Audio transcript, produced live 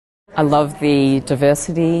I love the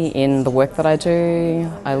diversity in the work that I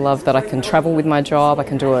do. I love that I can travel with my job. I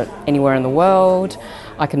can do it anywhere in the world.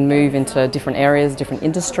 I can move into different areas, different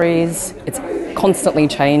industries. It's constantly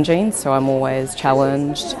changing, so I'm always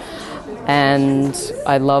challenged. And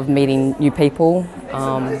I love meeting new people,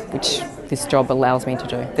 which this job allows me to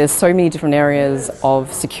do. There's so many different areas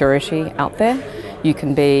of security out there. You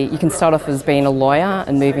can start off as being a lawyer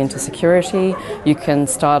and move into security. You can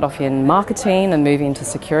start off in marketing and move into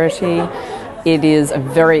security. It is a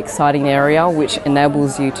very exciting area which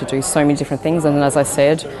enables you to do so many different things, and as I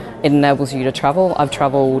said, it enables you to travel. I've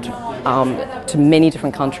travelled to many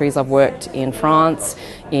different countries. I've worked in France,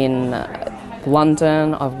 in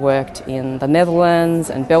London, I've worked in the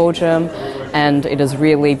Netherlands and Belgium, and it has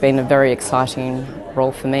really been a very exciting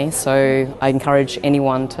role for me, so I encourage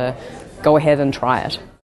anyone to go ahead and try it.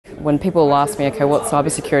 When people ask me, okay, what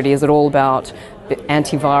cybersecurity, is it all about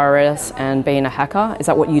antivirus and being a hacker? Is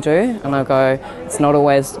that what you do? And I go, it's not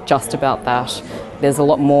always just about that. There's a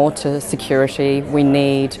lot more to security. We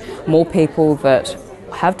need more people that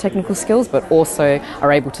have technical skills but also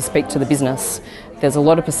are able to speak to the business. There's a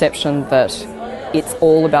lot of perception that it's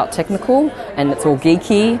all about technical and it's all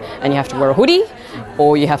geeky and you have to wear a hoodie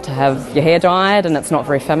or you have to have your hair dyed and it's not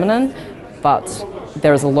very feminine, but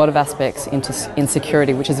there is a lot of aspects in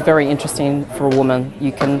security which is very interesting for a woman.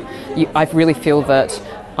 I really feel that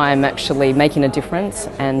I'm actually making a difference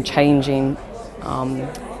and changing and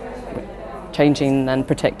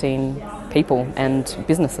protecting people and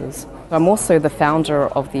businesses. I'm also the founder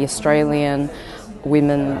of the Australian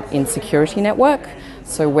Women in Security Network.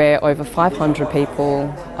 So we're over 500 people,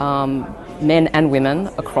 men and women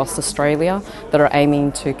across Australia, that are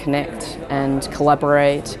aiming to connect and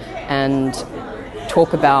collaborate and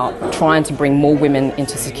talk about trying to bring more women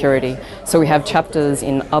into security. So we have chapters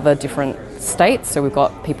in other different states. So we've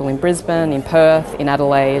got people in Brisbane, in Perth, in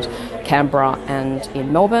Adelaide, Canberra and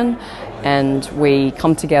in Melbourne. And we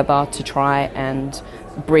come together to try and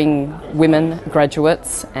bring women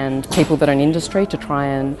graduates and people that are in industry to try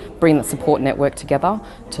and bring that support network together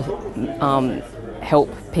to help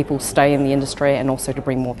people stay in the industry and also to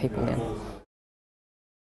bring more people in.